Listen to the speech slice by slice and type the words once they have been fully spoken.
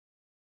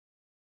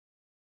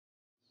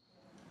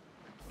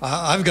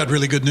I've got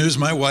really good news.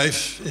 My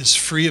wife is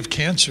free of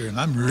cancer, and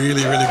I'm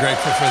really, really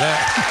grateful for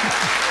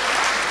that.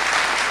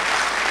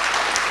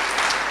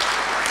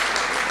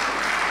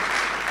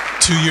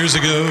 2 years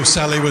ago,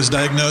 Sally was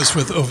diagnosed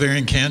with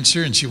ovarian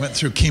cancer, and she went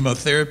through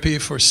chemotherapy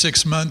for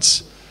 6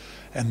 months.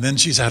 And then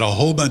she's had a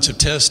whole bunch of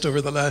tests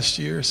over the last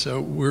year,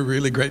 so we're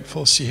really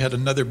grateful. She had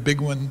another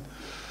big one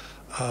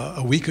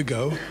a week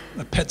ago,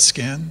 a PET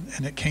scan,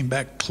 and it came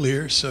back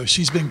clear. So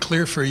she's been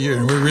clear for a year,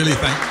 and we're really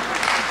thankful.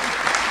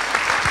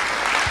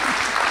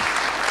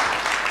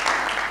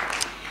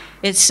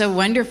 It's so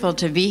wonderful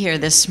to be here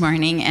this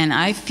morning, and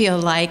I feel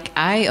like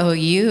I owe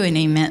you an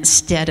immense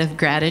debt of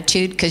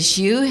gratitude because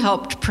you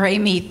helped pray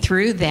me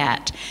through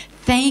that.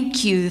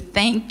 Thank you,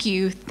 thank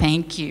you,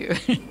 thank you.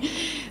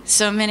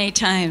 So many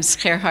times,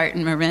 Gerhard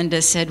and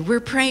Miranda said,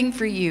 we're praying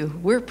for you,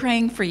 we're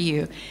praying for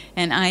you,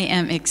 and I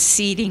am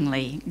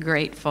exceedingly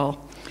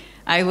grateful.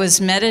 I was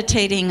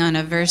meditating on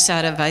a verse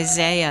out of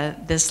Isaiah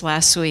this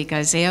last week,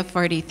 Isaiah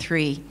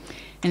 43.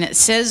 And it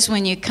says,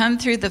 when you come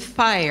through the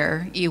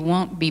fire, you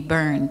won't be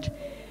burned.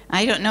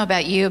 I don't know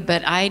about you,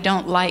 but I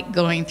don't like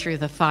going through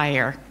the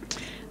fire.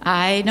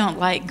 I don't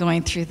like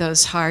going through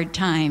those hard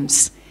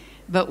times.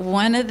 But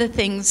one of the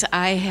things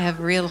I have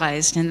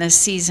realized in this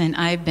season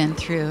I've been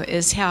through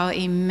is how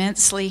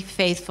immensely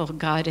faithful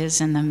God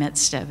is in the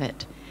midst of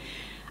it.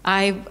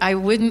 I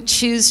wouldn't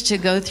choose to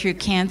go through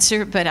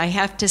cancer, but I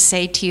have to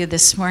say to you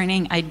this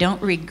morning, I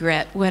don't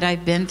regret what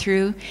I've been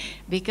through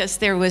because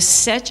there was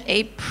such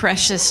a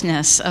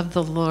preciousness of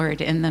the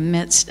Lord in the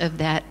midst of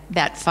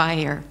that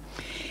fire.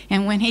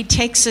 And when he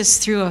takes us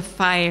through a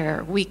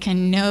fire, we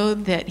can know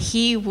that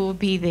he will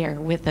be there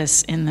with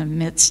us in the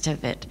midst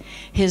of it.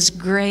 His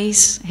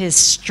grace, his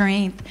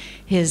strength,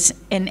 his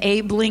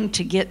enabling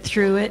to get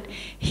through it,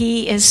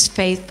 he is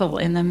faithful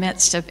in the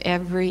midst of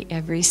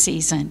every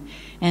season.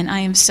 And I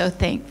am so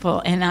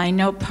thankful. And I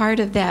know part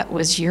of that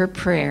was your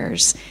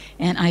prayers.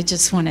 And I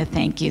just want to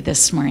thank you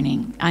this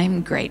morning.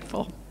 I'm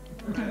grateful.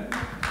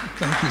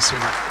 Thank you,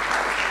 sir.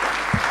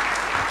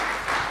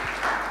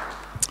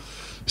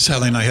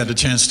 Sally and I had a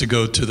chance to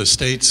go to the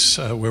States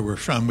where we're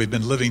from. We've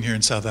been living here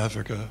in South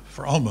Africa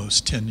for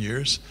almost 10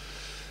 years.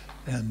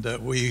 And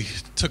we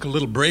took a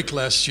little break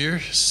last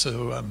year.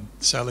 So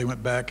Sally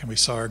went back and we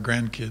saw our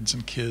grandkids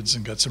and kids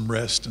and got some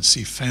rest and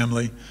see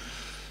family.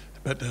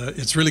 But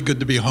it's really good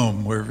to be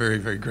home. We're very,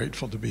 very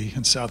grateful to be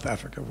in South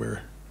Africa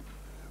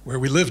where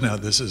we live now.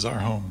 This is our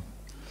home.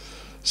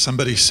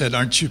 Somebody said,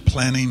 aren't you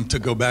planning to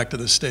go back to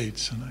the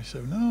States? And I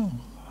said, no.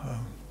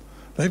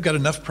 They've got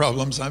enough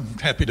problems. I'm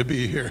happy to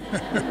be here.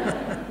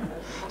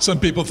 Some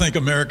people think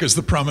America's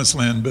the promised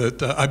land,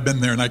 but I've been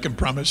there and I can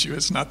promise you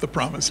it's not the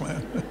promised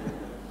land.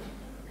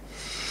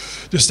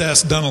 Just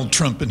ask Donald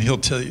Trump and he'll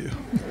tell you.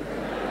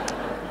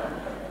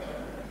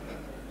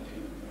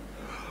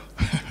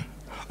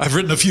 I've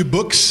written a few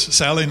books,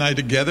 Sally and I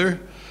together.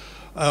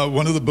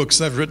 One of the books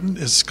I've written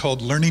is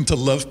called Learning to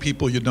Love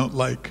People You Don't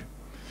Like.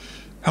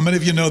 How many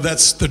of you know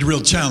that's the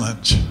real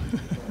challenge?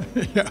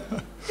 Yeah.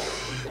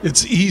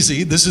 It's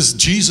easy. This is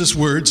Jesus'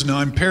 words. Now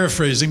I'm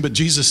paraphrasing, but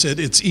Jesus said,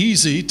 it's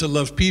easy to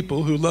love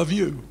people who love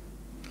you.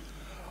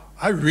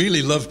 I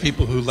really love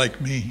people who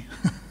like me.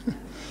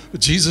 But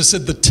Jesus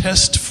said the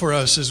test for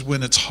us is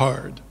when it's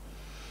hard.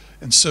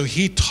 And so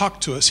he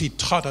talked to us. He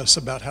taught us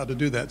about how to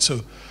do that.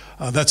 So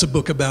that's a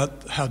book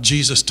about how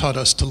Jesus taught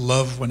us to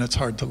love when it's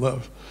hard to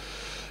love.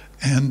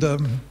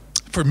 And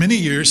for many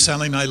years,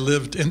 Sally and I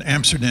lived in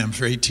Amsterdam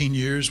for 18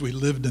 years. We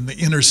lived in the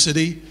inner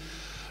city,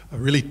 a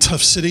really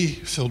tough city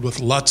filled with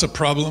lots of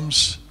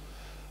problems,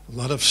 a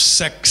lot of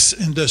sex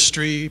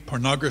industry,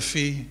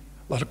 pornography,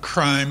 a lot of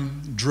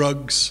crime,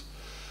 drugs.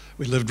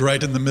 We lived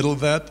right in the middle of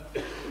that.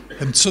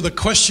 And so the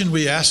question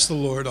we asked the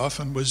Lord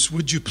often was,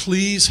 would you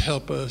please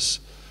help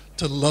us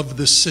to love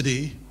this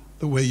city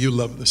the way you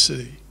love the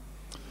city?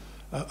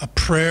 A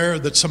prayer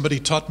that somebody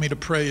taught me to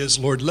pray is,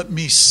 Lord, let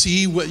me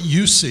see what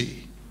you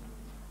see,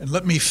 and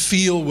let me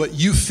feel what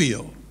you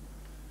feel,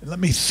 and let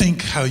me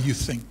think how you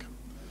think.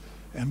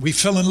 And we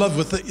fell in love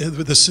with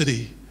the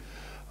city.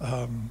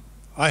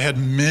 I had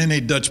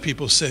many Dutch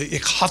people say,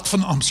 ik hou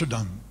van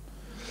Amsterdam.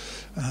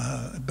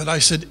 But I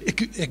said,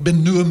 ik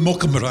ben nu een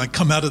Mokkemer. I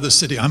come out of the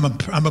city. I'm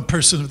a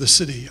person of the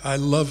city. I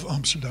love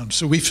Amsterdam.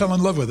 So we fell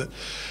in love with it.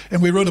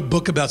 And we wrote a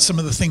book about some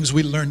of the things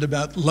we learned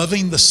about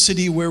loving the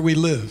city where we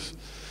live.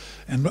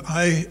 And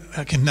I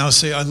can now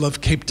say I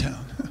love Cape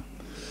Town.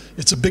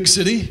 It's a big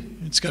city.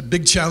 It's got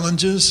big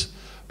challenges,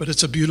 but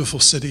it's a beautiful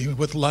city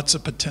with lots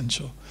of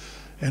potential.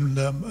 And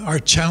our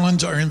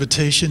challenge, our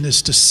invitation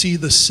is to see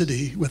the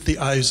city with the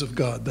eyes of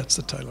God. That's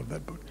the title of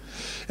that book.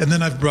 And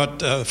then I've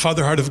brought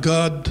Father Heart of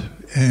God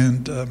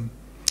and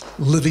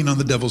Living on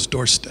the Devil's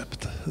Doorstep.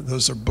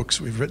 Those are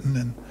books we've written.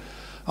 And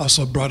I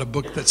also brought a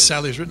book that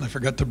Sally's written. I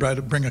forgot to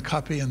bring a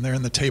copy, and they're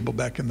in the table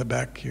back in the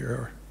back here,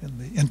 or in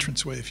the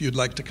entranceway, if you'd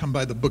like to come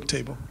by the book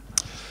table.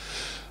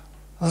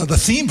 The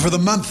theme for the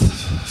month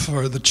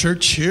for the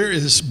church here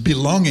is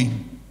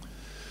belonging.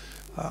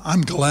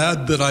 I'm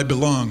glad that I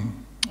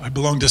belong. I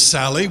belong to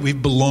Sally.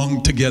 We've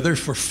belonged together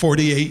for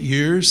 48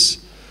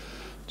 years.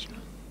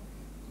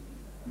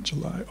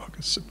 July,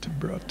 August,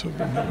 September, October,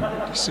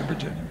 November, December,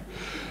 January.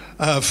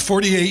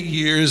 48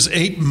 years,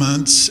 8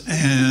 months,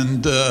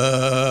 and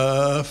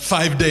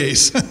 5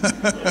 days.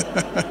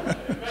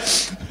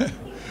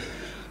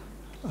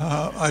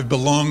 I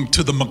belong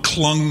to the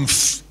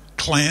McClung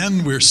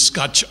clan. We're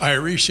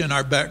Scotch-Irish in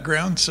our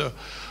background, so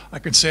I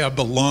can say I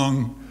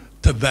belong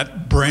to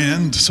that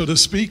brand, so to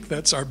speak.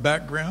 That's our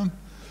background.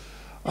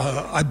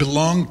 I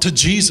belong to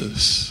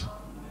Jesus,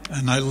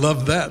 and I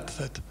love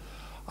that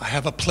I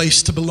have a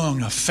place to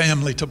belong, a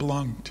family to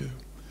belong to.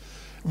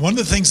 One of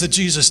the things that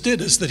Jesus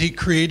did is that he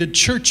created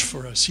church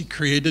for us. He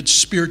created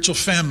spiritual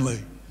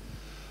family.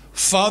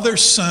 Father,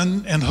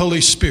 Son, and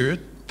Holy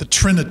Spirit, the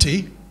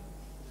Trinity,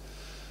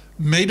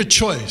 made a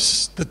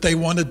choice that they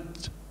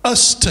wanted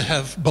us to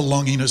have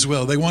belonging as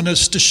well. They want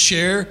us to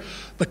share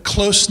the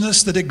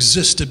closeness that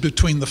existed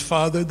between the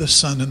Father, the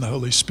Son, and the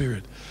Holy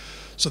Spirit.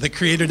 So they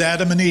created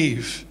Adam and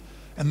Eve,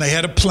 and they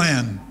had a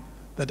plan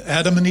that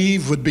Adam and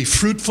Eve would be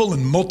fruitful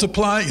and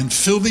multiply and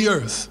fill the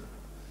earth.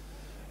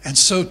 And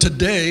so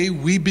today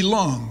we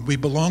belong. We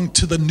belong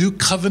to the new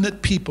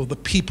covenant people, the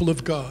people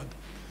of God.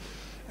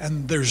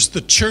 And there's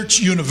the church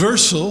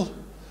universal,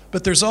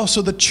 but there's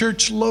also the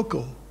church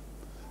local.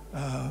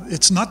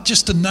 It's not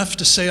just enough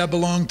to say I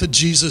belong to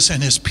Jesus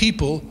and his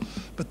people,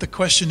 but the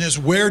question is,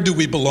 where do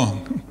we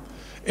belong?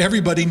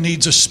 Everybody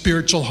needs a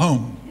spiritual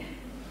home,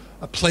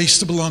 a place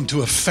to belong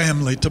to, a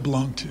family to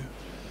belong to.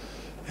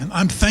 And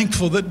I'm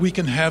thankful that we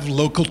can have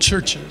local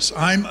churches.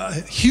 I'm a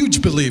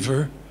huge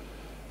believer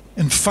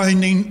in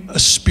finding a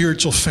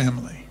spiritual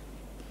family.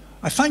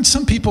 I find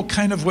some people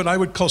kind of what I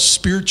would call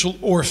spiritual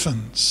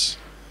orphans,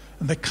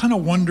 and they kind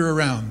of wander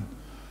around.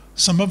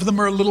 Some of them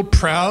are a little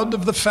proud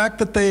of the fact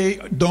that they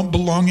don't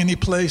belong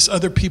anyplace.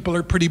 Other people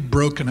are pretty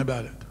broken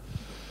about it.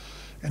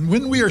 And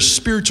when we are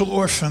spiritual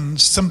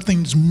orphans,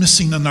 something's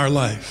missing in our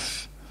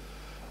life.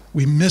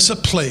 We miss a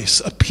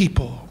place, a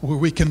people, where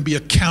we can be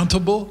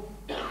accountable,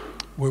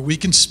 where we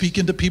can speak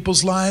into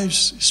people's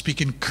lives,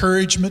 speak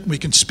encouragement, we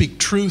can speak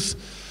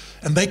truth,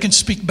 and they can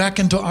speak back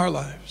into our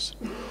lives.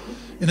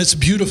 And it's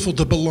beautiful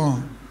to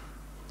belong.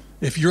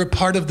 If you're a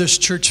part of this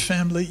church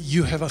family,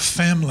 you have a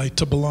family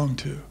to belong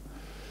to.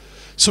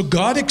 So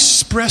God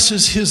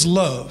expresses his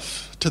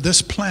love to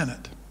this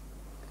planet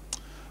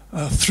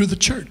through the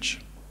church.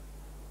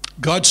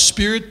 God's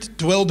Spirit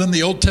dwelled in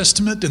the Old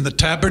Testament in the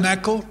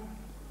tabernacle.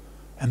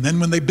 And then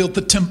when they built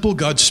the temple,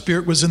 God's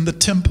Spirit was in the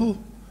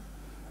temple.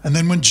 And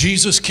then when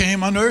Jesus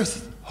came on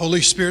earth,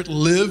 Holy Spirit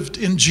lived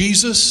in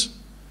Jesus.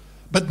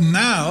 But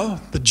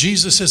now that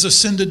Jesus has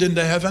ascended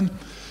into heaven,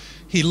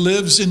 he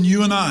lives in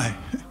you and I.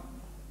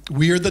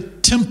 We are the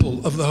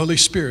temple of the Holy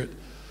Spirit.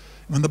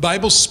 When the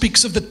Bible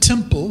speaks of the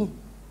temple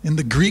in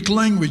the Greek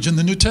language in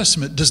the New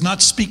Testament, it does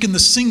not speak in the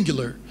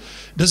singular.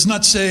 It does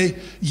not say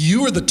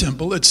you are the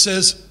temple. It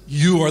says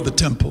you are the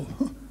temple.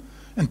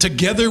 And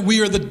together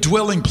we are the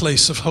dwelling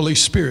place of Holy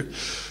Spirit.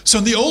 So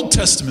in the Old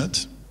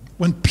Testament,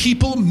 when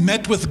people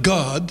met with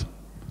God,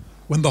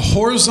 when the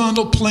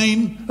horizontal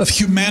plane of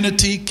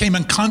humanity came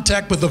in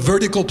contact with the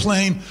vertical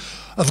plane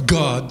of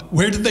God,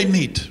 where did they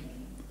meet?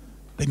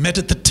 They met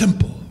at the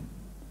temple.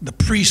 The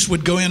priest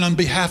would go in on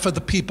behalf of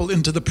the people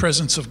into the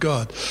presence of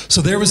God.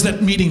 So there was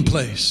that meeting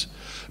place.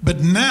 But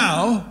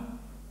now,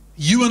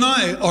 you and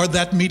I are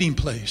that meeting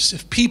place.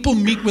 If people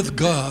meet with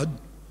God,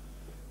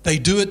 they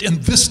do it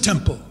in this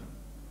temple.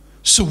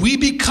 So we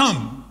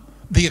become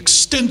the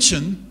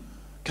extension,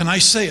 can I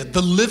say it,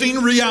 the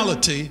living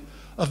reality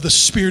of the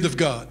Spirit of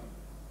God.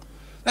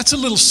 That's a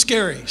little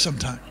scary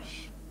sometimes.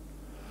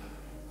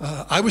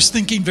 I was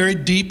thinking very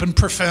deep and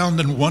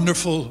profound and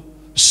wonderful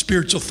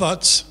spiritual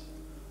thoughts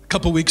a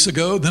couple weeks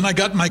ago. Then I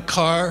got in my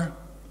car.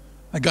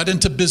 I got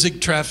into busy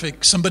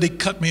traffic. Somebody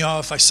cut me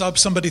off. I saw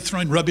somebody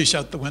throwing rubbish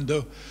out the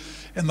window.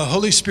 And the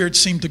Holy Spirit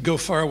seemed to go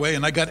far away,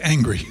 and I got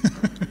angry.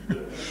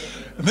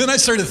 And then I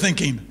started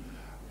thinking,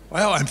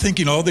 wow, I'm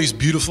thinking all these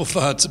beautiful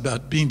thoughts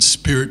about being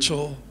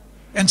spiritual.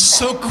 And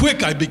so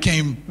quick I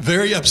became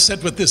very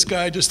upset with this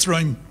guy just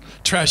throwing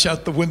trash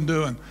out the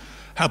window and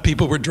how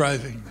people were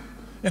driving.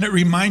 And it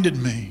reminded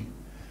me,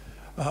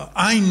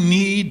 I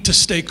need to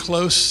stay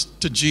close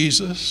to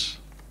Jesus,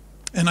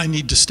 and I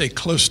need to stay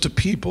close to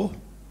people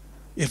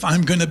if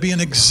I'm going to be an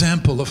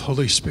example of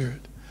Holy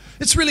Spirit.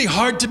 It's really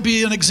hard to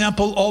be an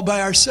example all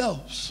by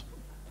ourselves.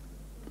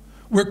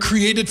 We're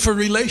created for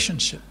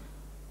relationship.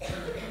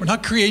 We're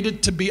not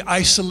created to be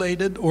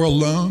isolated or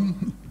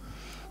alone,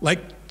 like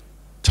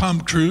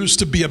Tom Cruise,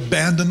 to be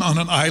abandoned on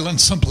an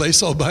island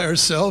someplace all by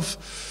ourselves.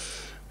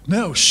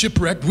 No,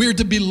 shipwrecked. We're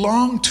to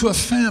belong to a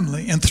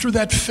family, and through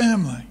that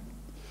family.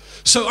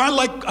 So I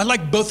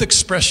like both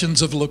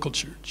expressions of local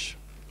church.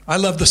 I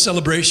love the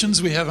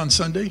celebrations we have on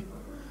Sunday.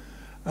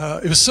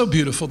 It was so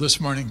beautiful this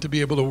morning to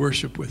be able to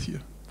worship with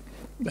you.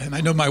 And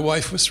I know my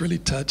wife was really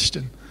touched,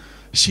 and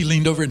she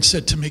leaned over and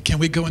said to me, can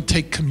we go and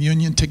take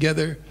communion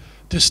together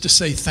just to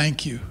say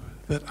thank you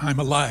that I'm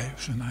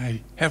alive and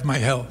I have my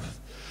health.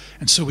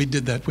 And so we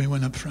did that. We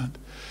went up front.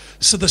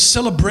 So the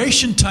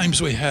celebration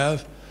times we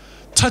have,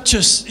 touch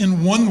us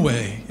in one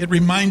way. It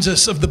reminds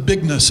us of the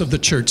bigness of the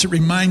church. It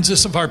reminds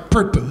us of our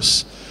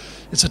purpose.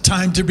 It's a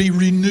time to be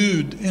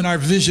renewed in our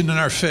vision and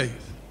our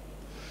faith.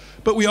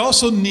 But we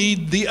also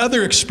need the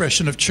other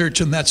expression of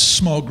church, and that's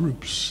small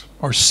groups,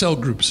 or cell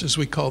groups, as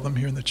we call them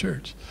here in the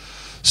church.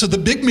 So the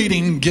big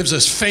meeting gives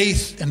us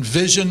faith and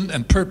vision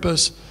and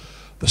purpose.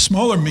 The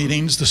smaller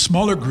meetings, the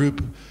smaller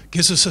group,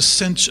 gives us a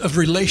sense of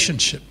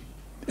relationship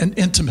and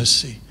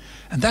intimacy.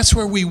 And that's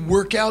where we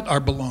work out our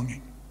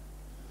belonging.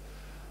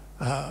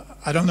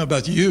 I don't know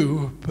about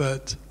you,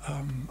 but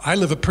I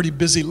live a pretty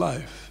busy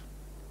life.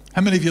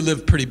 How many of you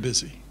live pretty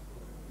busy?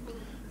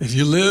 If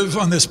you live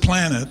on this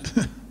planet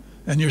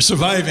and you're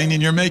surviving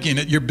and you're making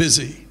it, you're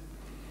busy.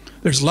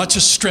 There's lots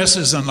of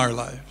stresses on our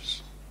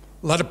lives,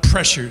 a lot of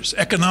pressures,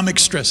 economic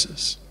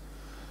stresses.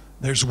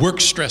 There's work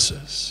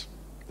stresses.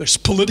 There's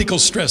political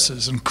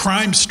stresses and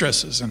crime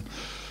stresses. And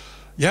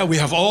yeah, we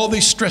have all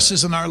these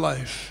stresses in our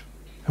life.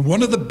 And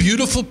one of the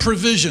beautiful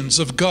provisions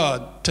of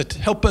God to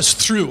help us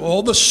through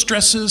all the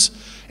stresses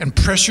and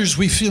pressures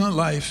we feel in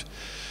life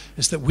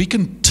is that we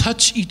can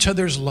touch each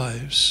other's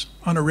lives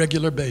on a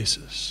regular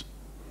basis,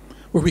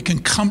 where we can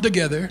come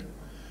together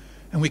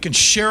and we can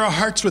share our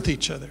hearts with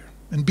each other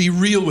and be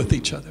real with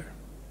each other.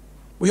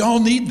 We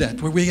all need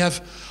that, where we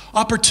have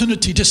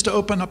opportunity just to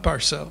open up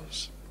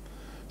ourselves.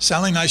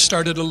 Sally and I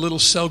started a little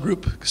cell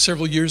group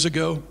several years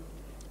ago,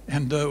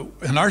 and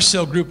in our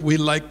cell group we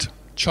liked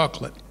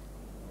chocolate.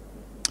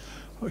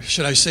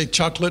 Should I say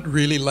chocolate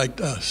really liked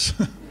us?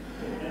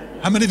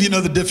 How many of you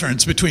know the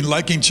difference between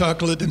liking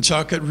chocolate and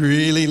chocolate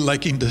really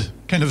liking to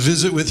kind of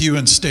visit with you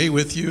and stay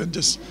with you and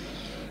just,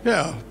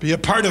 yeah, be a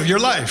part of your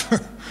life?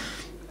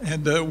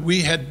 And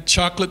we had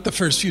chocolate the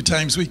first few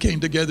times we came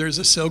together as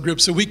a cell group,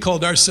 so we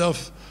called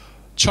ourselves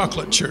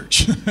Chocolate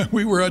Church.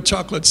 We were a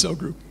chocolate cell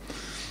group.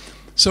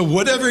 So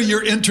whatever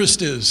your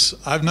interest is,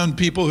 I've known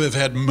people who have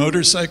had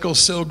motorcycle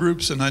cell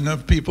groups, and I know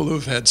people who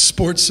have had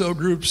sports cell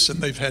groups,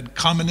 and they've had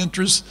common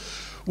interests.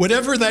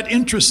 Whatever that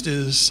interest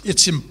is,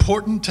 it's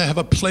important to have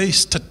a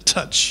place to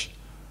touch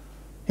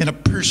in a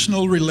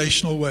personal,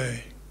 relational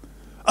way.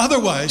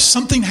 Otherwise,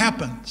 something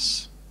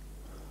happens.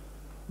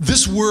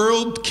 This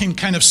world can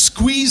kind of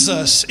squeeze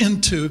us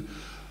into,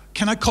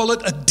 can I call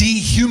it a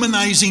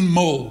dehumanizing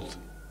mold?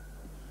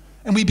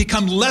 And we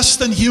become less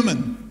than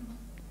human.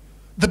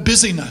 The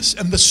busyness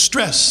and the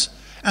stress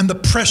and the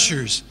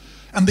pressures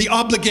and the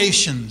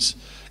obligations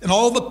and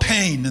all the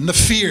pain and the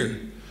fear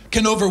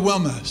can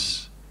overwhelm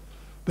us.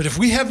 But if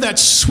we have that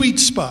sweet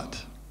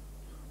spot,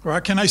 or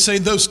can I say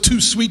those two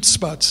sweet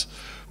spots,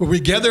 where we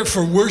gather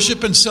for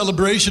worship and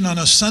celebration on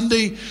a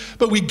Sunday,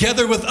 but we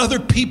gather with other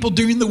people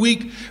during the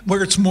week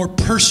where it's more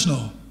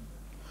personal.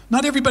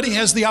 Not everybody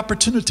has the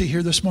opportunity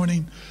here this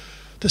morning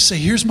to say,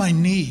 here's my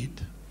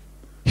need.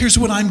 Here's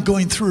what I'm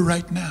going through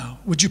right now.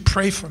 Would you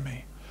pray for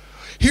me?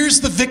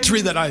 Here's the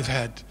victory that I've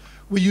had.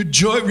 Will you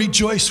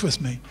rejoice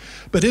with me?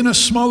 But in a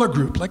smaller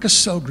group, like a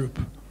cell group,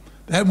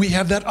 then we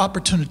have that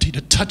opportunity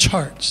to touch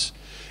hearts.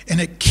 And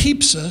it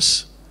keeps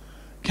us,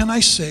 can I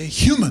say,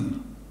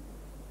 human.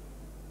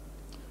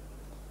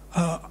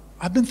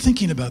 I've been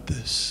thinking about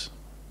this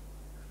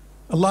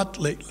a lot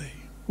lately.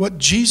 What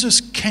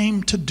Jesus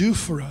came to do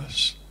for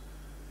us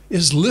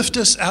is lift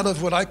us out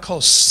of what I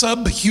call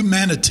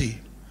subhumanity,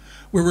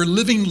 where we're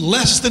living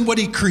less than what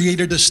he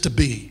created us to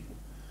be.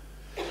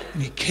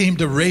 And he came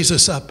to raise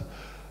us up.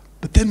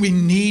 But then we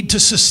need to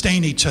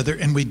sustain each other,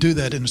 and we do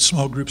that in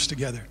small groups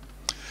together.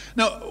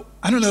 Now,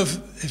 I don't know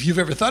if you've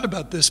ever thought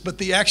about this, but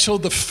the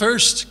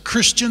first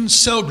Christian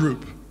cell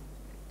group.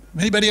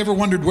 Anybody ever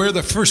wondered where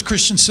the first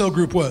Christian cell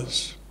group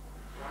was?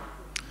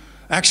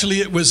 Actually,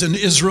 it was in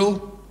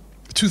Israel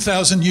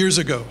 2,000 years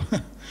ago.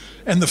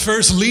 And the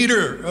first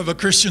leader of a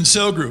Christian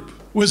cell group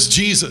was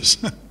Jesus.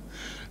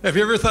 Have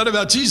you ever thought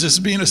about Jesus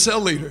being a cell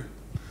leader?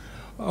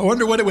 I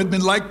wonder what it would have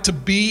been like to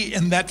be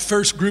in that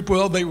first group.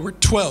 Well, they were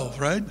 12,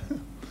 right?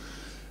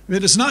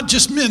 It is not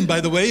just men,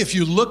 by the way. If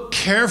you look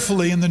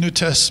carefully in the New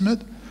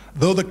Testament,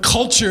 though the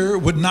culture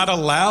would not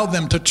allow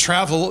them to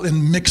travel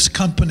in mixed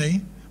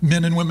company,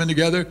 men and women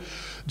together,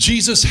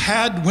 Jesus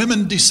had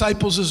women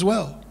disciples as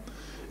well.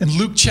 In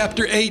Luke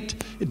chapter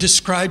 8, it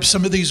describes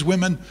some of these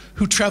women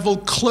who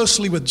traveled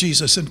closely with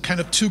Jesus in kind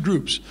of two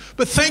groups.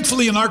 But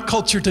thankfully in our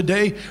culture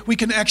today, we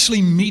can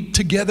actually meet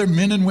together,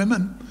 men and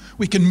women.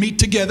 We can meet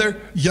together,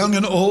 young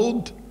and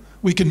old.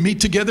 We can meet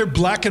together,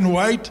 black and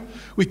white.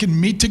 We can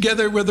meet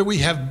together whether we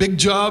have big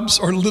jobs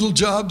or little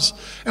jobs,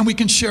 and we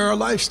can share our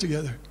lives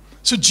together.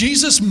 So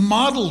Jesus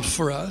modeled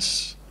for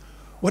us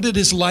what it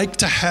is like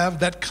to have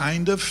that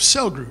kind of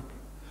cell group.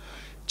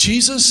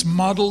 Jesus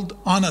modeled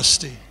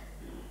honesty.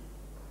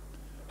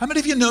 How many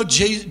of you know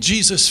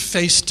Jesus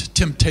faced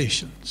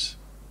temptations?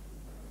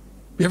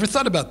 Have you ever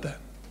thought about that?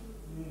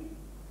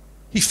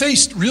 He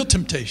faced real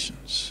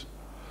temptations.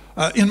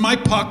 In my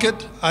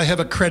pocket, I have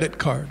a credit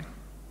card.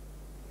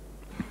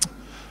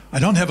 I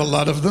don't have a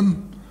lot of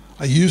them.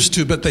 I used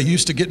to, but they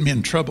used to get me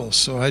in trouble,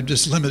 so I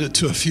just limit it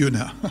to a few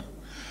now.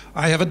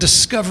 I have a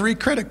Discovery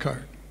credit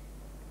card.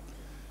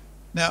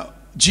 Now,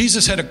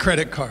 Jesus had a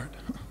credit card.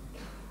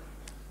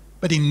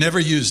 but he never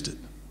used it.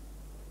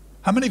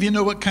 How many of you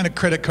know what kind of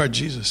credit card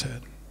Jesus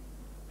had?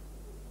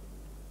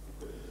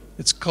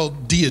 It's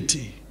called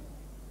deity.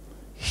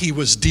 He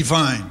was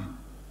divine.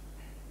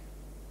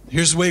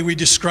 Here's the way we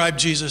describe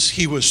Jesus.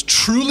 He was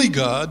truly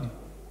God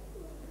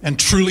and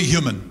truly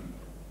human.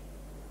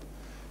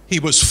 He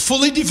was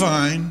fully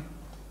divine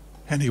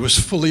and he was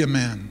fully a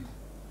man.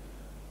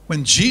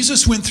 When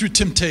Jesus went through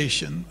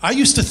temptation, I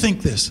used to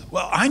think this.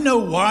 Well, I know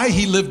why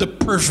he lived a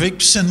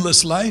perfect,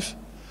 sinless life.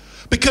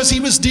 Because he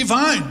was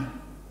divine.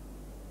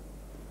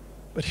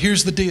 But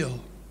here's the deal.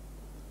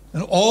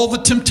 And all the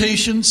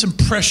temptations and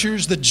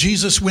pressures that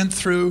Jesus went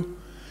through,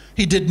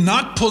 he did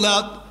not pull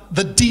out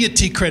the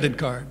deity credit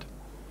card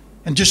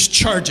and just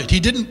charge it. He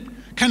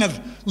didn't kind of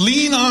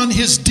lean on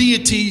his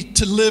deity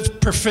to live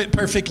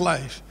perfect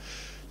life.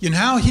 You know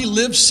how he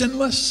lived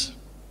sinless?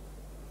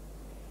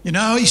 You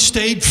know how he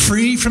stayed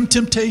free from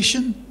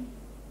temptation?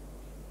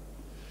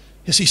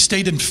 Is he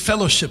stayed in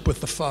fellowship with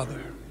the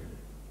Father.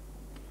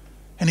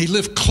 And he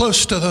lived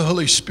close to the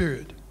Holy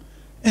Spirit.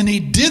 And he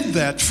did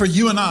that for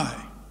you and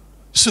I,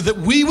 so that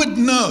we would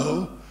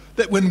know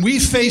that when we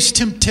face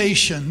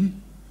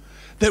temptation,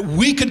 that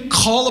we could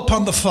call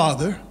upon the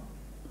Father,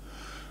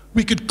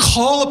 we could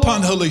call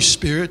upon Holy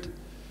Spirit,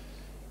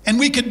 and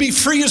we could be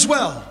free as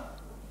well.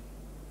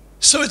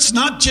 So it's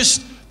not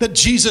just that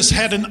Jesus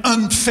had an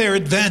unfair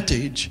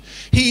advantage.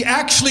 He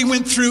actually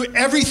went through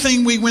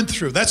everything we went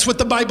through. That's what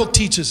the Bible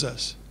teaches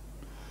us.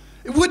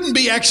 It wouldn't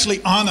be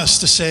actually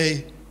honest to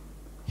say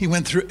he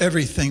went through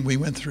everything we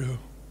went through.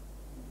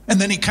 And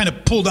then he kind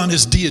of pulled on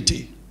his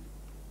deity.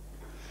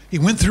 He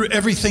went through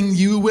everything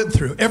you went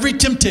through, every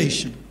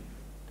temptation.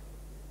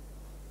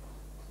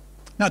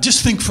 Now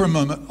just think for a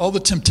moment, all the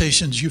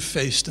temptations you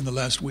faced in the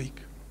last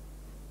week.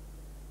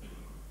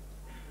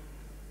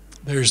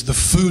 There's the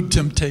food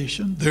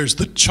temptation. There's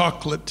the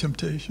chocolate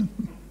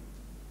temptation.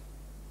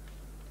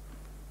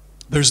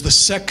 There's the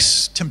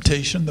sex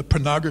temptation, the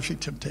pornography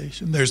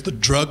temptation. There's the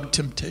drug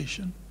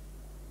temptation.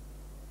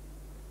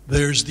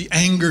 There's the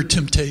anger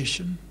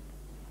temptation.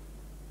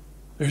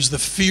 There's the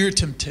fear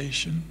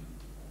temptation.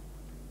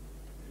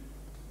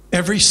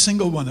 Every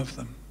single one of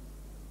them.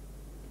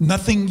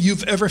 Nothing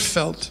you've ever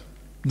felt,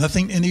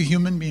 nothing any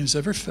human being has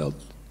ever felt,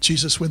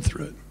 Jesus went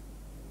through it.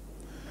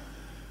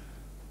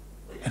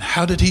 And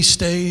how did he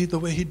stay the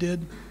way he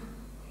did?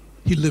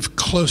 He lived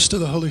close to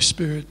the Holy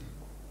Spirit.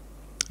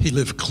 He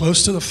lived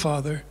close to the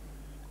Father.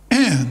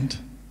 And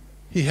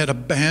he had a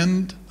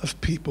band of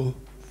people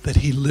that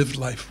he lived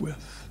life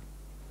with.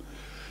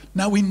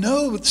 Now we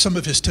know some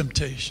of his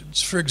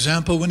temptations. For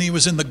example, when he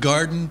was in the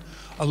garden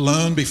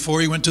alone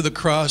before he went to the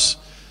cross,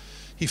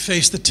 he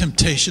faced the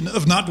temptation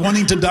of not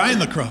wanting to die on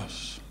the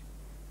cross.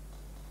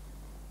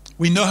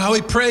 We know how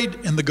he prayed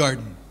in the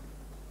garden.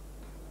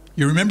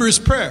 You remember his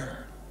prayer.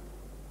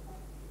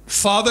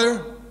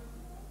 Father,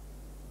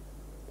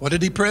 what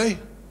did he pray?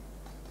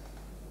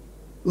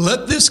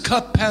 Let this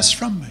cup pass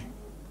from me.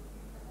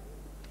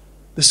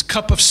 This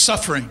cup of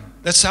suffering.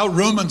 That's how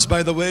Romans,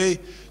 by the way,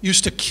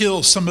 used to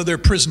kill some of their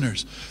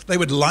prisoners. They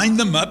would line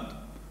them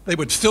up. They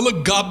would fill a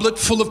goblet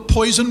full of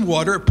poisoned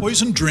water,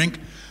 poisoned drink.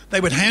 They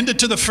would hand it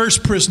to the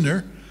first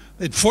prisoner.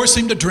 They'd force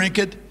him to drink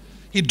it.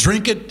 He'd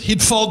drink it,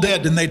 he'd fall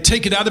dead, and they'd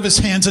take it out of his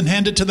hands and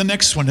hand it to the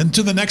next one and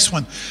to the next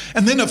one.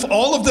 And then if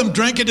all of them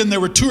drank it and there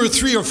were 2 or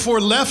 3 or 4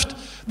 left,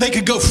 they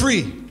could go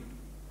free.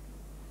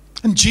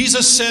 And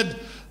Jesus said,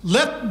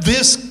 let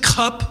this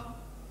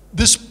cup,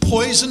 this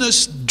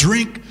poisonous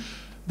drink,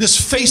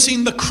 this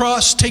facing the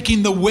cross,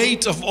 taking the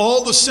weight of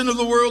all the sin of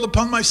the world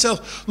upon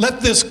myself, let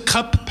this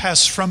cup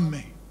pass from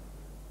me.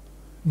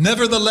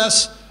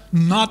 Nevertheless,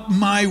 not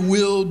my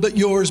will, but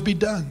yours be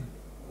done.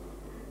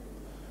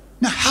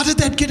 Now, how did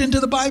that get into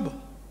the Bible?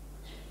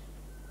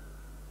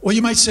 Well,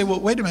 you might say, well,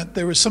 wait a minute,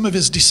 there were some of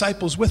his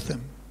disciples with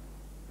him.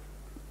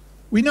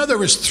 We know there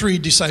was 3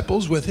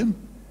 disciples with him.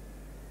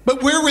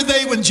 But where were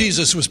they when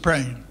Jesus was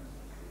praying?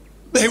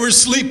 They were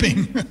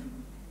sleeping.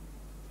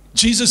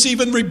 Jesus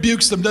even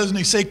rebukes them, doesn't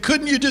he? Say,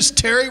 couldn't you just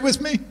tarry with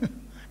me?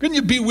 Couldn't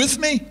you be with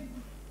me?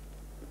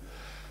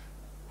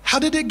 How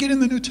did it get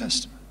in the New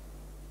Testament?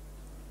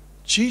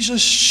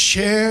 Jesus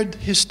shared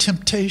his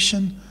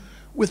temptation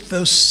with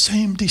those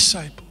same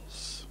disciples.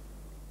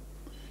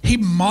 He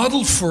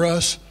modeled for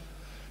us,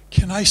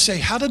 can I say,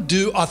 how to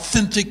do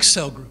authentic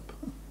cell group.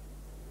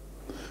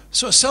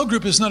 So a cell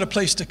group is not a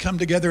place to come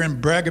together and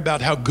brag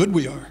about how good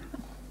we are.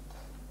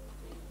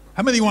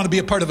 How many want to be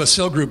a part of a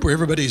cell group where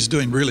everybody's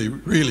doing really,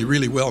 really,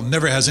 really well,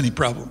 never has any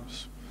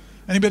problems?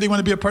 Anybody want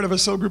to be a part of a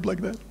cell group like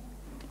that?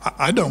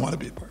 I don't want to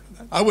be a part of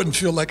that. I wouldn't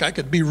feel like I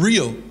could be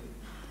real.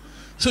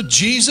 So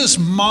Jesus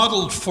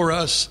modeled for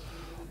us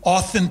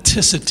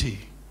authenticity.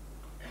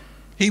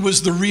 He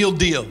was the real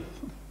deal.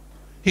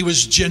 He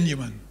was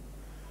genuine.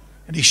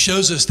 And he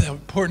shows us how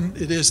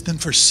important it is then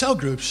for cell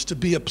groups to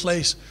be a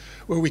place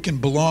where we can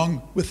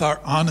belong with our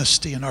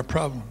honesty and our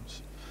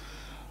problems.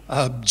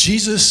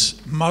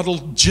 Jesus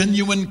modeled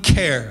genuine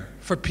care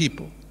for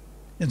people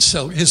in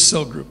his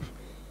cell group.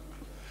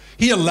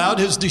 He allowed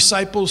his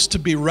disciples to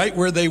be right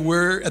where they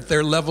were at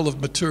their level of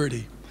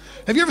maturity.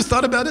 Have you ever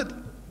thought about it?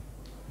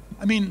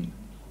 I mean,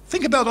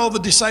 think about all the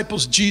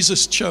disciples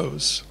Jesus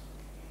chose.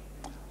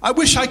 I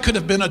wish I could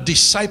have been a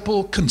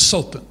disciple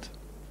consultant.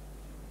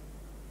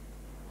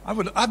 I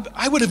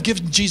would have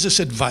given Jesus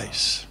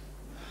advice.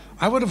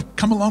 I would have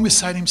come along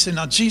beside him and said,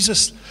 now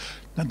Jesus,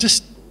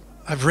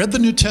 I've read the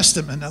New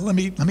Testament. Now let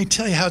me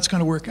tell you how it's going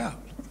to work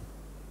out.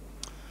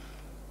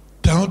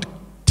 Don't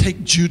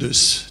take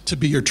Judas to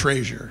be your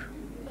treasurer.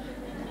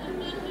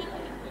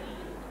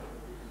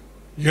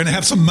 You're going to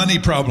have some money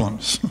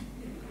problems.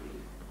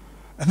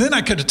 And then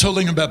I could have told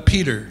him about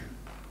Peter.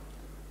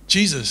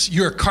 Jesus,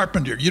 you're a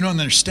carpenter. You don't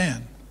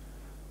understand.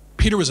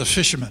 Peter was a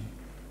fisherman.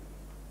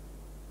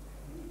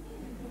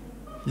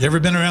 You ever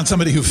been around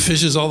somebody who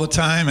fishes all the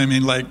time? I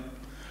mean, like,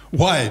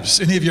 wives,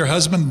 any of your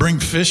husband bring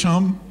fish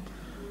home?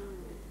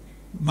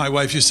 My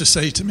wife used to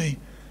say to me,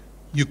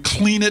 you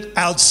clean it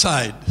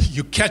outside.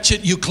 You catch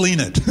it, you clean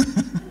it.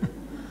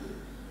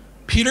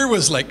 Peter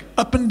was like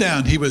up and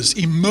down. He was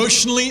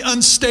emotionally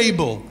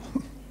unstable.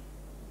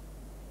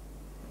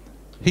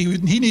 He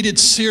needed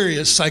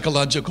serious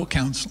psychological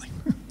counseling.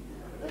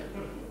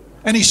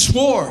 And he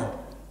swore.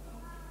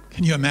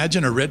 Can you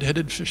imagine a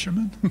redheaded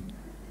fisherman?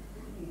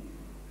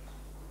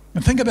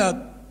 And think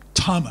about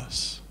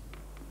Thomas.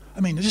 I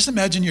mean, just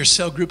imagine your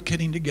cell group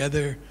getting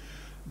together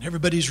and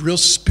everybody's real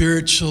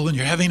spiritual and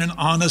you're having an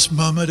honest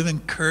moment of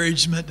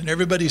encouragement and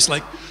everybody's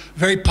like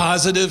very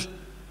positive.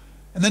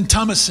 And then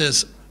Thomas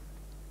says,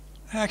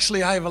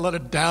 actually, I have a lot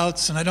of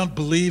doubts and I don't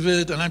believe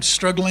it and I'm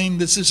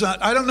struggling.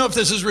 I don't know if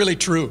this is really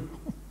true.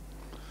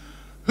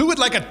 Who would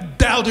like a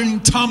doubting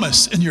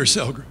Thomas in your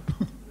cell group?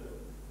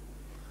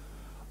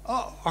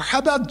 Or how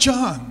about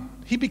John?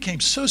 He became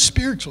so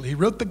spiritual. He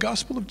wrote the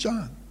Gospel of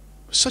John.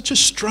 Such a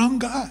strong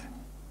guy.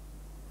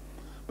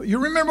 But you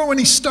remember when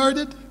he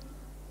started?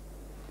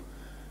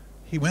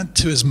 He went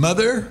to his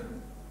mother,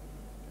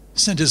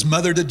 sent his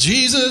mother to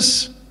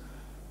Jesus,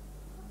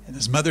 and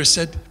his mother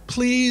said,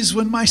 please,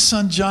 when my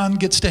son John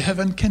gets to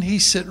heaven, can he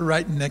sit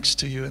right next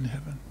to you in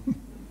heaven?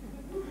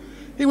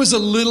 He was a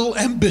little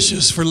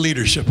ambitious for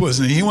leadership,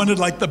 wasn't he? He wanted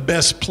like the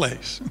best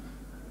place.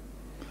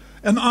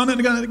 And on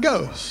and on it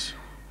goes.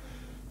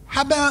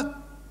 How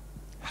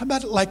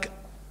about like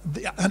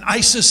an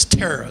ISIS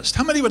terrorist?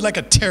 How many would like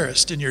a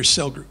terrorist in your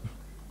cell group?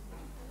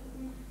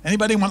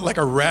 Anybody want like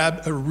a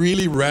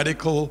really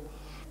radical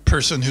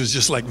person who's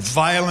just like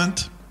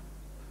violent?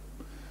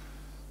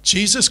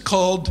 Jesus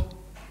called,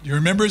 you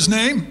remember his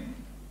name?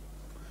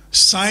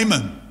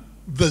 Simon,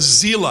 the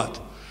Zealot.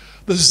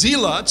 The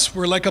Zealots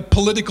were like a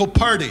political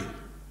party.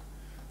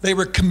 They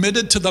were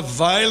committed to the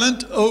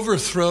violent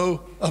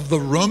overthrow of the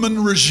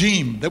Roman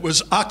regime that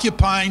was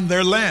occupying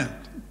their land.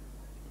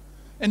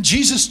 And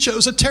Jesus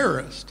chose a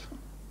terrorist.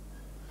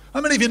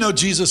 How many of you know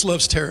Jesus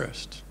loves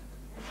terrorists?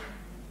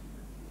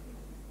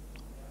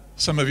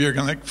 Some of you are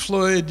going like,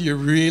 Floyd, you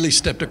really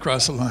stepped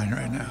across the line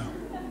right now.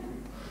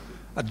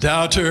 A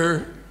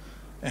doubter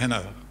and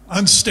an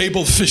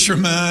unstable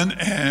fisherman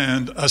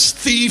and a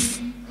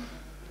thief.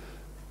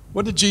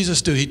 What did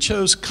Jesus do? He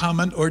chose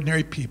common,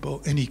 ordinary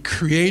people and he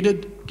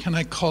created, can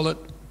I call it,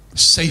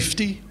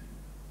 safety?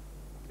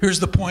 Here's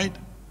the point.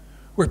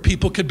 Where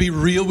people could be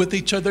real with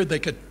each other. They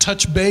could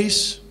touch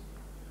base.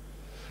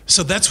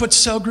 So that's what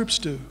cell groups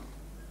do.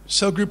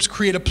 Cell groups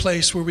create a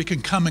place where we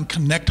can come and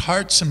connect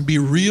hearts and be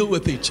real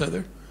with each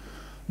other.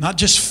 Not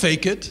just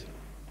fake it.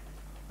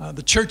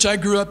 The church I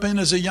grew up in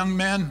as a young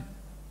man,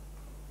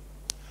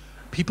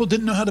 people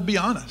didn't know how to be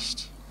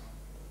honest.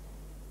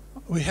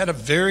 We had a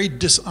very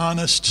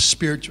dishonest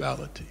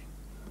spirituality.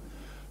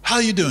 How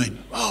are you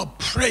doing? Oh,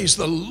 praise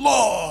the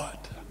Lord.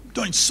 I'm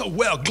doing so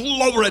well.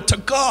 Glory to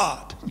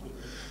God.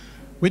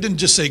 We didn't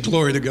just say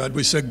glory to God.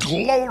 We said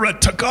glory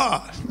to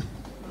God.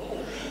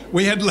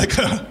 We had like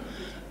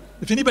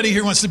if anybody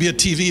here wants to be a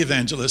TV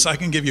evangelist, I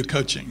can give you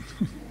coaching.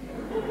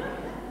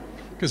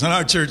 Because in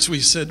our church we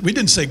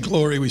didn't say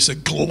glory, we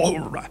said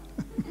glory.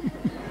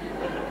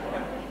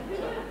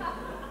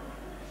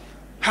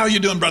 How are you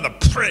doing, brother?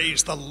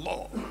 Praise the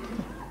Lord.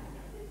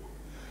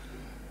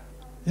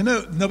 You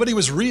know, nobody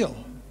was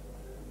real.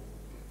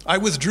 I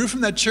withdrew from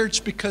that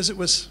church because it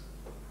was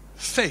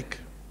fake.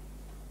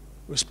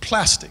 It was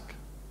plastic.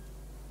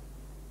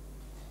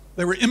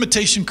 They were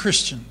imitation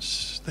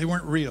Christians. They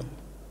weren't real.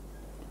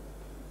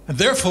 And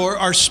therefore,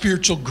 our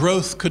spiritual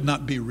growth could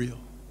not be real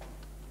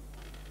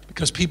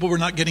because people were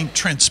not getting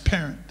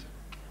transparent.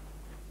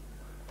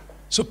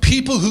 So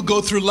people who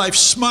go through life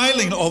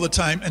smiling all the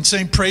time and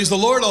saying praise the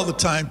Lord all the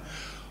time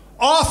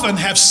often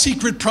have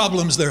secret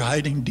problems they're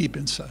hiding deep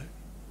inside.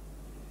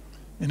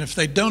 And if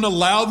they don't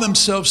allow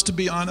themselves to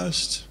be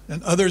honest,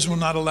 and others will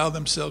not allow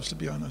themselves to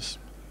be honest,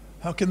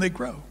 how can they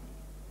grow?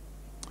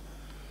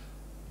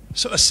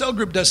 So a cell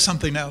group does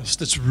something else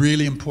that's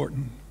really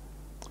important.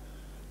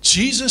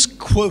 Jesus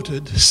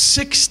quoted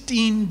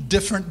 16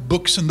 different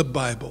books in the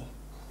Bible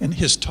in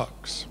his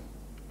talks.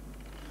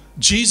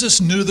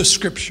 Jesus knew the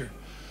scripture.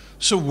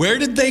 So where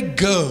did they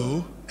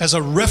go as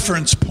a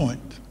reference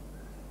point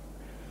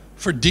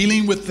for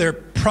dealing with their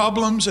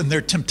problems and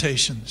their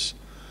temptations?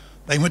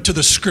 They went to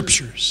the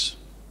scriptures.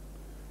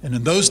 And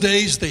in those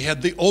days, they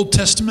had the Old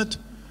Testament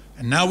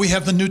And now we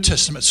have the New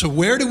Testament. So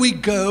where do we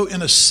go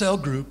in a cell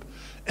group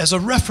as a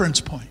reference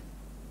point?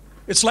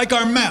 It's like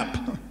our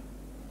map.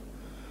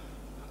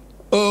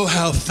 Oh,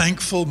 how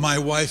thankful my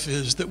wife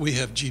is that we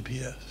have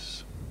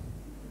GPS.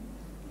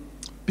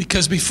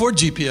 Because before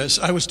GPS,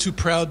 I was too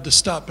proud to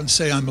stop and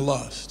say I'm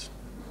lost.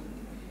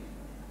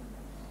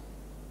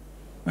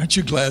 Aren't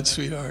you glad,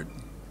 sweetheart?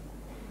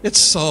 It's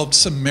solved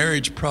some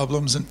marriage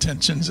problems and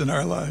tensions in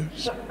our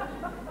lives.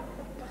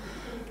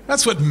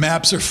 That's what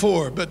maps are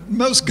for, but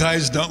most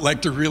guys don't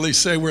like to really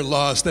say we're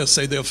lost. They'll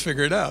say they'll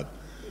figure it out.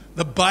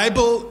 The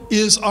Bible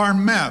is our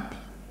map.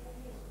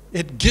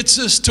 It gets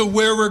us to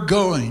where we're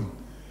going.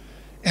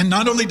 And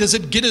not only does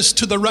it get us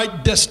to the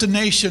right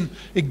destination,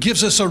 it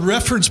gives us a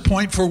reference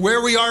point for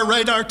where we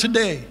are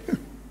today.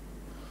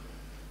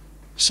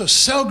 So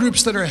cell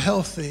groups that are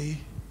healthy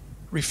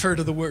refer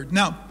to the Word.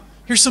 Now,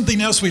 here's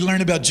something else we learn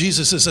about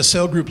Jesus as a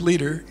cell group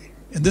leader,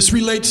 and this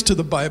relates to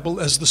the Bible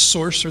as the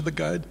source or the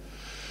guide.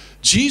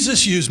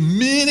 Jesus used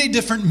many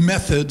different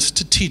methods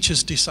to teach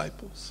his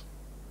disciples.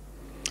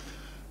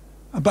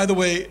 By the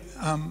way,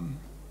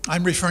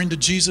 I'm referring to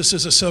Jesus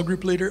as a cell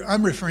group leader.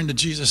 I'm referring to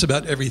Jesus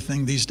about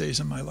everything these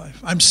days in my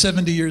life. I'm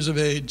 70 years of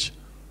age.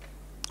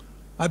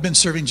 I've been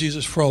serving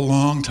Jesus for a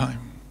long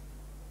time.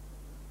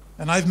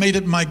 And I've made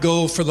it my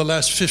goal for the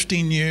last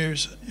 15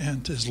 years,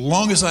 and as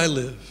long as I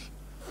live,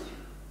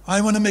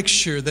 I want to make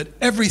sure that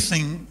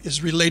everything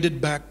is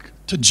related back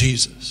to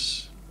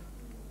Jesus.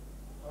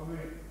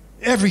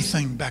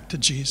 Everything back to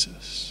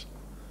Jesus.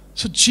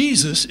 So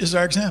Jesus is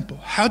our example.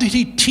 How did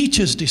he teach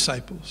his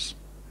disciples?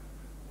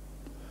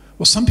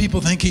 Well, some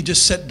people think he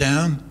just sat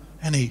down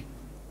and he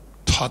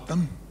taught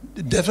them.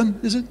 Devin,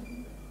 is it?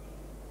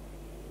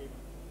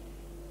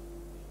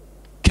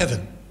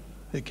 Kevin.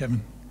 Hey,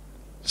 Kevin.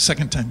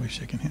 Second time we've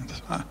shaken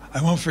hands.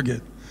 I won't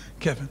forget.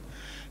 Kevin.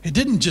 He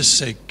didn't just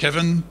say,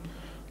 Kevin,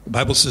 the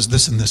Bible says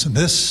this and this and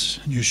this,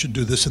 and you should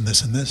do this and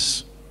this and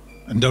this,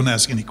 and don't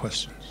ask any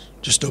questions.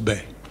 Just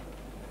obey.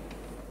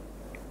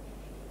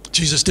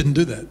 Jesus didn't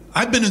do that.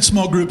 I've been in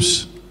small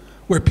groups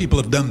where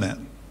people have done that.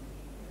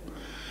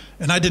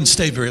 And I didn't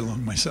stay very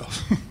long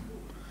myself.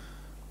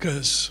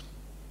 Because,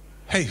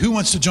 hey, who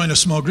wants to join a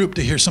small group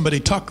to hear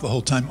somebody talk the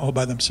whole time all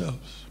by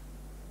themselves?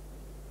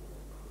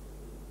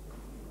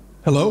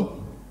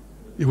 Hello?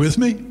 You with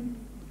me?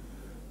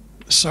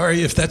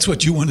 Sorry if that's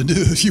what you want to do.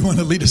 If you want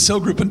to lead a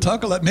cell group and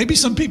talk a lot. Maybe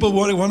some people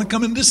want to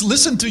come and just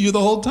listen to you the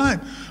whole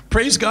time.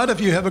 Praise God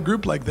if you have a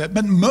group like that.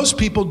 But most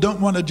people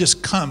don't want to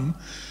just come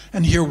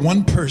and hear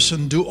one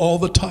person do all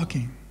the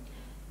talking.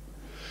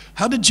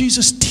 How did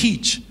Jesus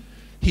teach?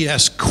 He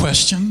asked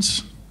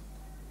questions.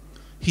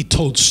 He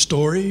told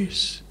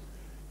stories.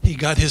 He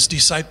got his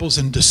disciples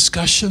in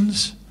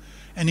discussions.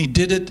 And he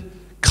did it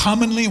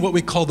commonly in what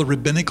we call the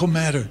rabbinical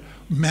manner,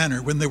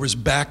 when there was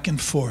back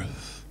and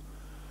forth.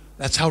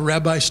 That's how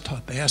rabbis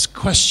taught. They asked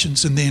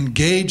questions and they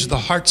engaged the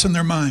hearts and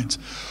their minds.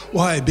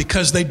 Why?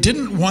 Because they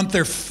didn't want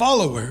their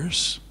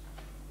followers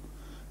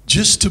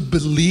just to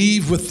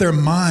believe with their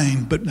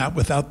mind, but not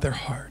without their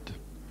heart.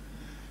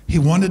 He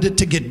wanted it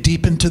to get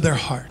deep into their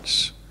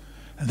hearts.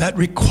 And that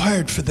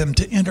required for them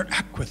to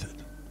interact with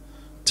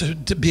it,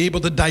 to be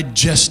able to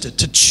digest it,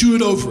 to chew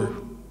it over.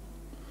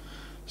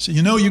 So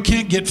you know you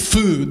can't get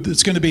food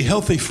that's going to be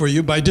healthy for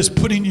you by just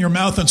putting it in your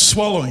mouth and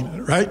swallowing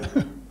it, right?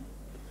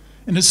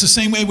 And it's the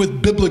same way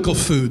with biblical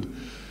food.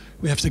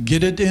 We have to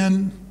get it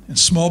in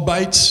small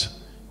bites.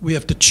 We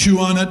have to chew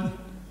on it.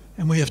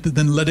 And we have to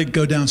then let it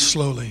go down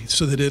slowly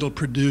so that it'll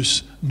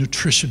produce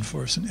nutrition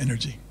for us and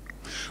energy.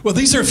 Well,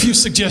 these are a few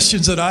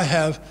suggestions that I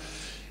have.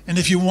 And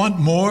if you want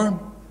more,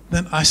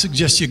 then I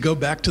suggest you go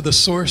back to the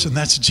source, and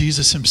that's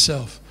Jesus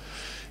himself.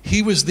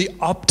 He was the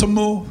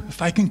optimal,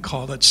 if I can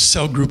call it,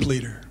 cell group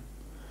leader.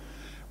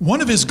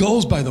 One of his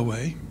goals, by the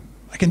way,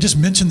 I can just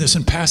mention this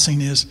in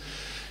passing, is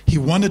he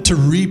wanted to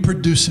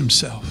reproduce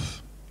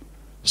himself.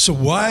 So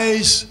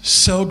wise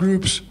cell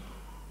groups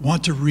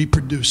want to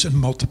reproduce and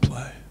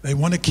multiply. They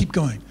want to keep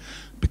going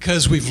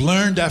because we've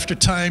learned after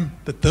time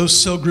that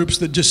those cell groups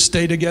that just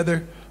stay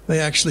together, they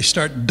actually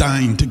start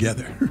dying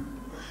together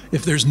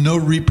if there's no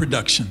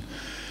reproduction.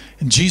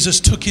 And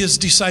Jesus took his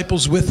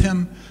disciples with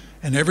him,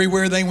 and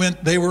everywhere they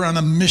went, they were on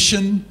a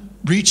mission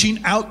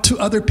reaching out to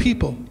other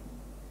people.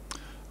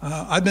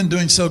 I've been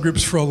doing cell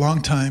groups for a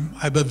long time.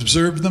 I've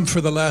observed them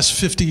for the last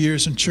 50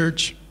 years in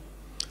church.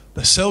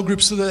 The cell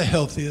groups that are the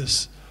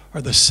healthiest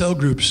are the cell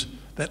groups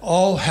that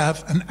all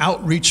have an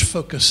outreach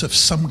focus of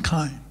some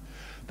kind,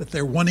 that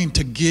they're wanting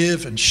to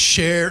give and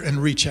share and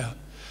reach out.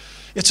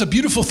 It's a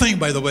beautiful thing,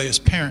 by the way, as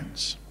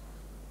parents.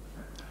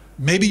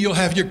 Maybe you'll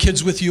have your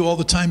kids with you all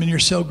the time in your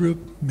cell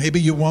group. Maybe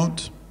you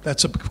won't.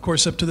 That's, of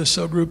course, up to the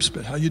cell groups,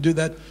 but how you do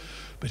that.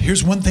 But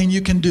here's one thing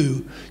you can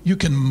do. You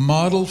can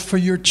model for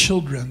your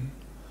children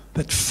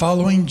that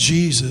following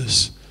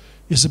Jesus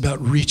is about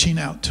reaching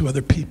out to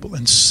other people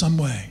in some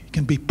way. It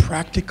can be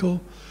practical,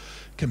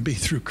 it can be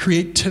through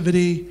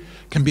creativity,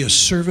 it can be a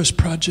service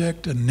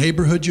project, a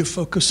neighborhood you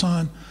focus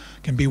on,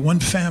 it can be one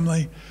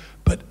family.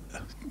 But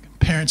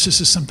parents,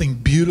 this is something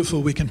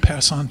beautiful we can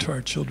pass on to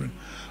our children.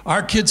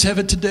 Our kids have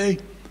it today.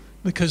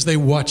 because they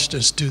watched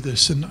us do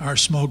this in our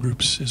small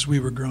groups as we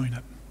were growing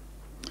up.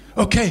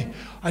 Okay,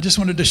 I just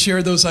wanted to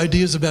share those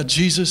ideas about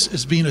Jesus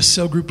as being a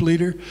cell group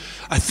leader.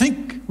 I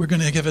think we're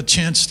going to give a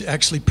chance to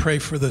actually pray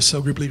for the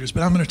cell group leaders,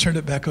 but I'm going to turn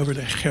it back over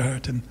to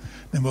Gerard, and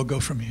then we'll go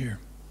from here.